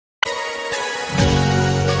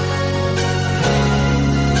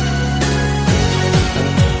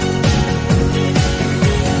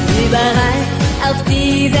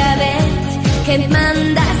dieser Welt kennt man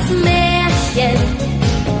das Märchen.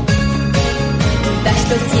 Da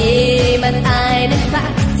schloss jemand einen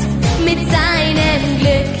Pakt mit seinem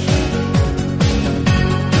Glück.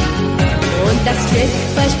 Und das Glück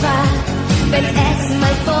versprach, wenn es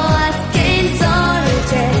mal fortgehen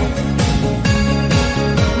sollte,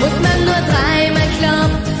 muss man nur dreimal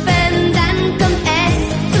klopfen, dann kommt es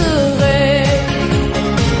zurück.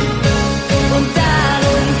 Und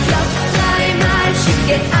darum klopft dreimal,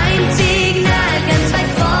 schickt ein Signal ganz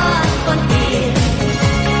weit fort von dir.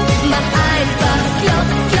 Mach einfach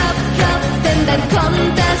klopf, klopf, klopf, denn dann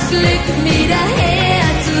kommt das Glück wieder her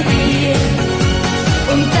zu dir.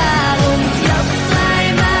 Und darum klopf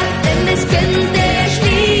dreimal, denn es könnte ja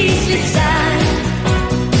schließlich sein,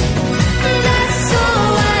 dass so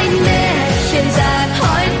ein Märchen sagt,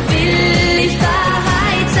 heute will ich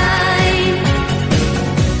Wahrheit sein.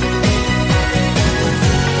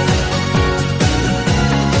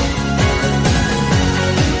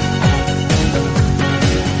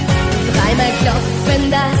 Dreimal klopfen,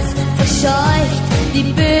 das verscheucht die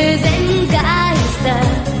bösen Geister.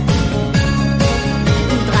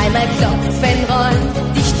 Dreimal klopfen, rollt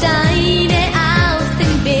die Steine aus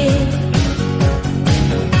dem Weg.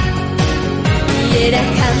 Jeder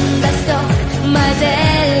kann das doch mal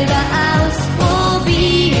selber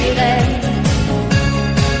ausprobieren,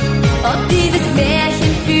 ob dieses Märchen